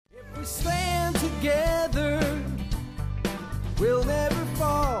we stand together, we'll never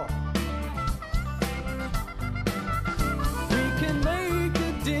fall. We can make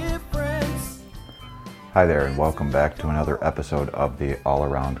a difference. Hi there, and welcome back to another episode of the All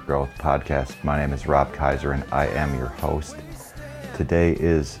Around Growth Podcast. My name is Rob Kaiser, and I am your host. Today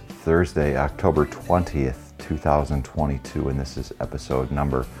is Thursday, October 20th, 2022, and this is episode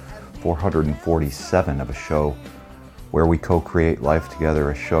number 447 of a show where we co-create life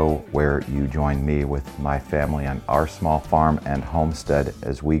together, a show where you join me with my family on our small farm and homestead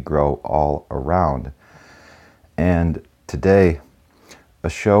as we grow all around. And today, a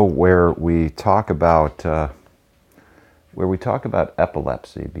show where we talk about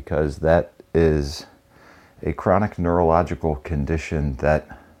epilepsy, because that is a chronic neurological condition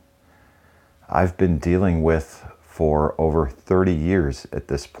that I've been dealing with for over 30 years at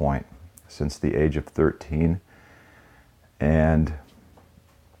this point, since the age of 13. And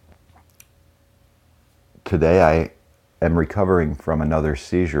today I am recovering from another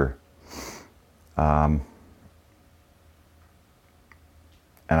seizure. And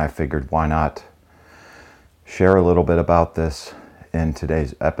I figured, why not share a little bit about this in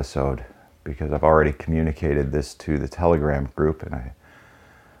today's episode, because I've already communicated this to the Telegram group, and I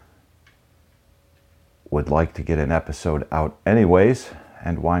would like to get an episode out anyways,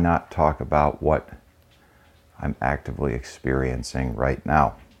 and why not talk about what I'm actively experiencing right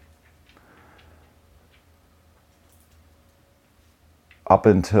now. Up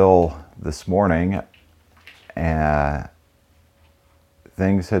until this morning, things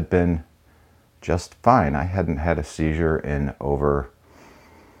had been just fine. I hadn't had a seizure in over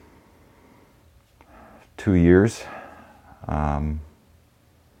 2 years. I'd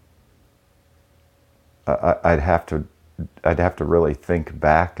have to really think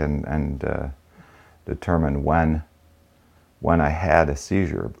back and determine when I had a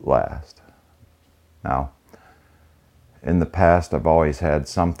seizure last. Now, in the past, I've always had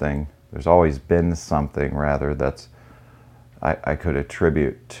something. There's always been something, rather, that's I could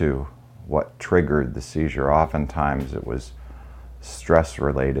attribute to what triggered the seizure. Oftentimes, it was stress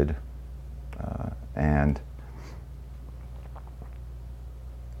related, and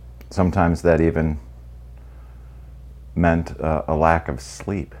sometimes that even meant a lack of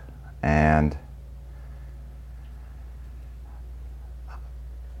sleep. And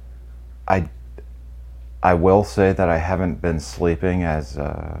I will say that I haven't been sleeping as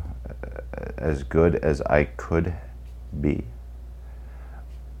good as I could be.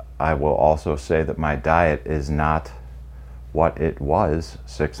 I will also say that my diet is not what it was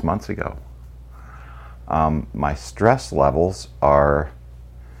 6 months ago. My stress levels are,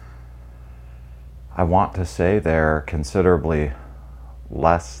 I want to say, they're considerably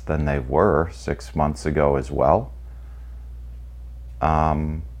less than they were 6 months ago as well.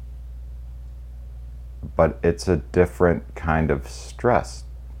 But it's a different kind of stress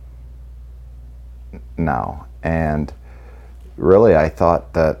now. And really, I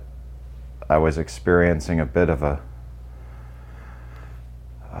thought that I was experiencing a bit of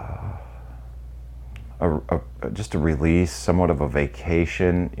just a release, somewhat of a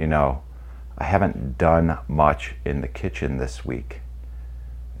vacation. You know, I haven't done much in the kitchen this week.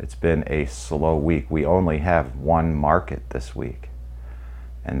 It's been a slow week. We only have one market this week,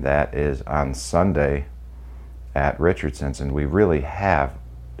 and that is on Sunday at Richardson's, and we really have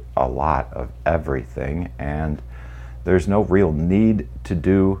a lot of everything, and there's no real need to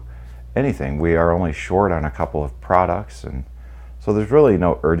do anything. We are only short on a couple of products, and so there's really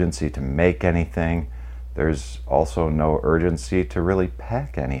no urgency to make anything. There's also no urgency to really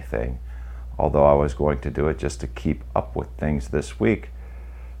pack anything, although I was going to do it just to keep up with things this week.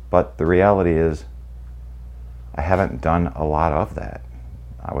 But the reality is, I haven't done a lot of that.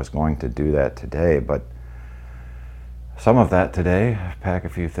 I was going to do that today, but some of that today, pack a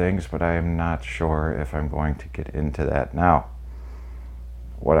few things, but I am not sure if I'm going to get into that now.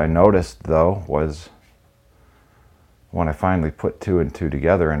 What I noticed, though, was when I finally put 2 and 2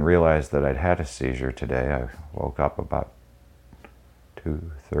 together and realized that I'd had a seizure today. I woke up about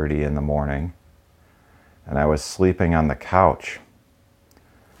 2:30 in the morning, and I was sleeping on the couch.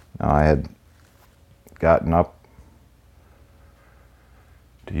 Now, I had gotten up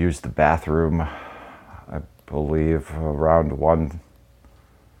to use the bathroom, I believe, around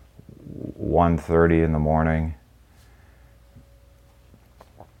 1:30 in the morning.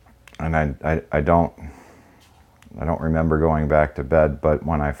 And I don't remember going back to bed, but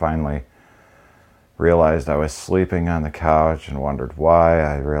when I finally realized I was sleeping on the couch and wondered why,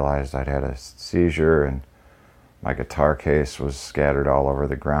 I realized I'd had a seizure, and my guitar case was scattered all over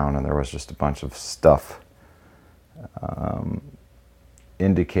the ground, and there was just a bunch of stuff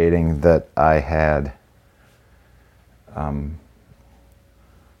indicating that I had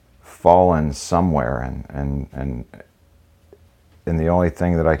fallen somewhere, and the only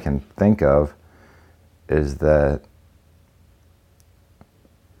thing that I can think of is that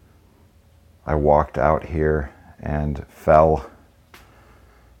I walked out here and fell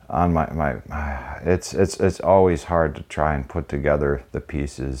on my it's always hard to try and put together the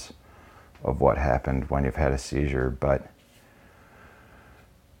pieces of what happened when you've had a seizure, but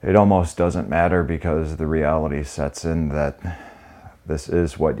it almost doesn't matter because the reality sets in that this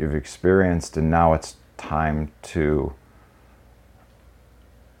is what you've experienced, and now it's time to,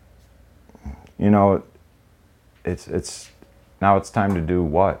 it's now it's time to do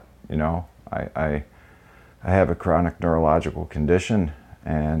what, I have a chronic neurological condition,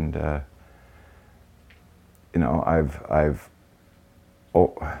 and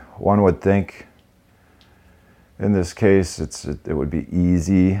one would think in this case it would be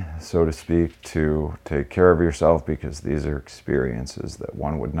easy, so to speak, to take care of yourself because these are experiences that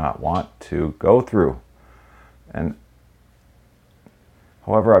one would not want to go through. And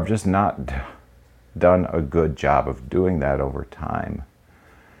however, I've just not done a good job of doing that over time,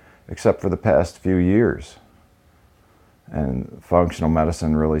 except for the past few years. And functional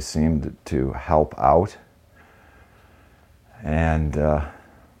medicine really seemed to help out. And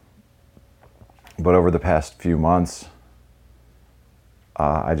but over the past few months,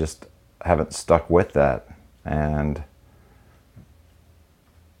 I just haven't stuck with that, and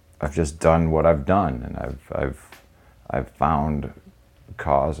I've just done what I've done, and I've found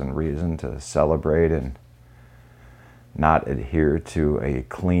cause and reason to celebrate and not adhere to a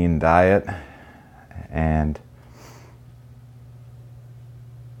clean diet, and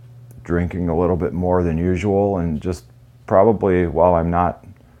drinking a little bit more than usual, and just probably while I'm not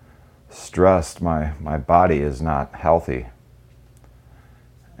stressed, my body is not healthy.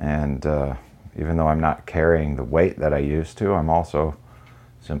 And even though I'm not carrying the weight that I used to, I'm also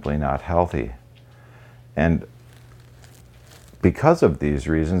simply not healthy. And because of these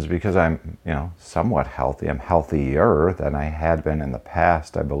reasons, because I'm, somewhat healthy, I'm healthier than I had been in the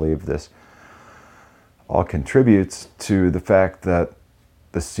past, I believe this all contributes to the fact that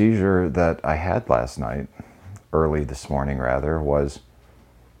the seizure that I had last night, early this morning rather, was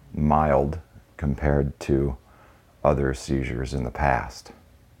mild compared to other seizures in the past.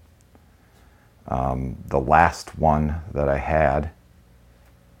 The last one that I had,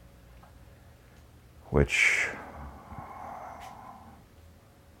 which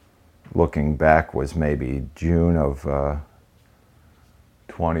looking back was maybe June of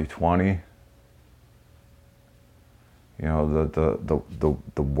 2020,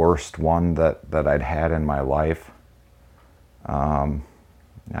 the worst one that I'd had in my life.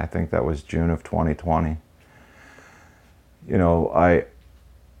 I think that was June of 2020.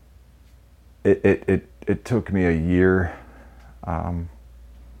 It took me a year and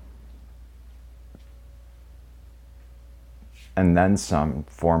then some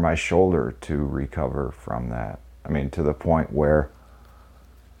for my shoulder to recover from that. I mean, to the point where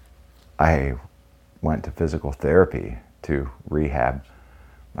I went to physical therapy to rehab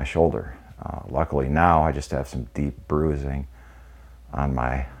my shoulder. Luckily now I just have some deep bruising on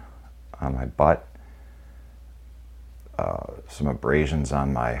my butt, some abrasions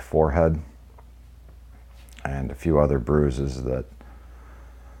on my forehead, and a few other bruises that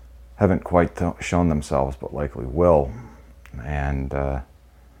haven't quite shown themselves but likely will. And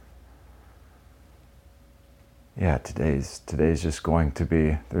today's just going to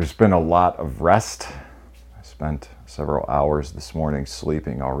be, there's been a lot of rest. I spent several hours this morning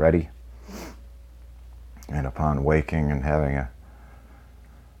sleeping already, and upon waking and having a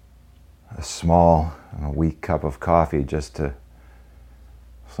small and a weak cup of coffee, just to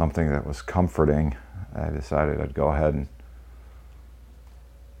something that was comforting, I decided I'd go ahead and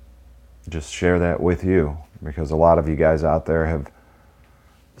just share that with you, because a lot of you guys out there have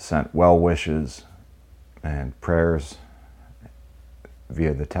sent well wishes and prayers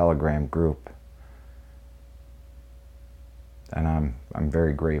via the Telegram group, and I'm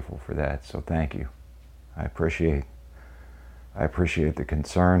very grateful for that. So thank you. I appreciate the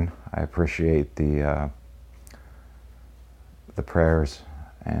concern. I appreciate the prayers,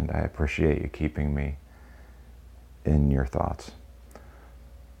 and I appreciate you keeping me in your thoughts.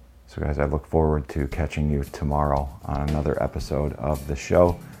 So guys, I look forward to catching you tomorrow on another episode of the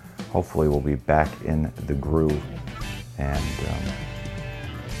show. Hopefully we'll be back in the groove. And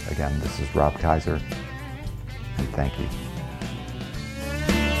again, this is Rob Kaiser, and thank you.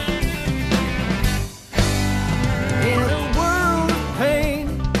 In a world of pain,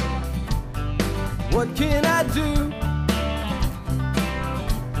 what can I do?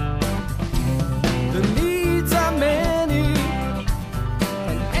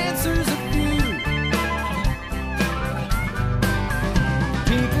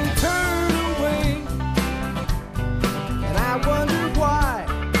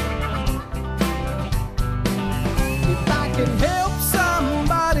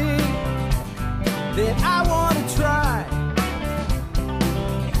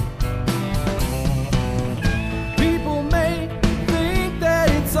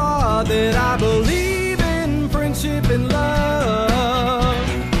 that I believe in friendship and love.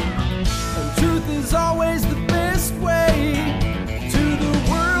 And truth is always the best way to the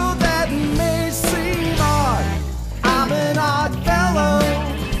world that may seem odd. I'm an odd fellow.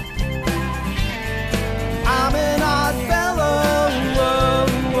 I'm an odd fellow.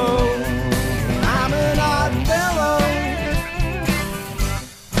 I'm an odd fellow.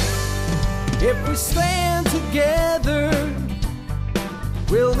 If we stand together,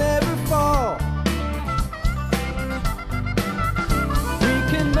 we'll never fall. We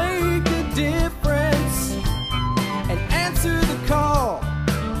can make a difference and answer the call.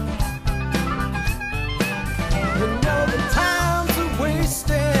 You know the times are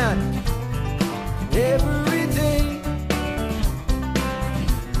wasting every day,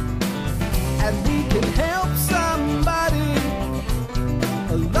 and we can help somebody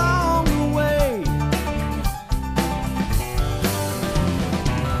along the way.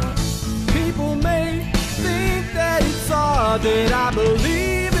 People may think that it's odd that I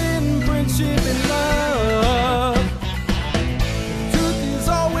believe in friendship and love. Truth is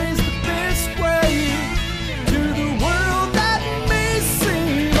always the best way to the world that may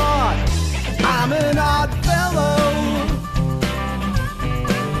seem odd. I'm an odd fellow.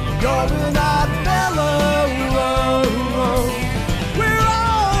 You're an odd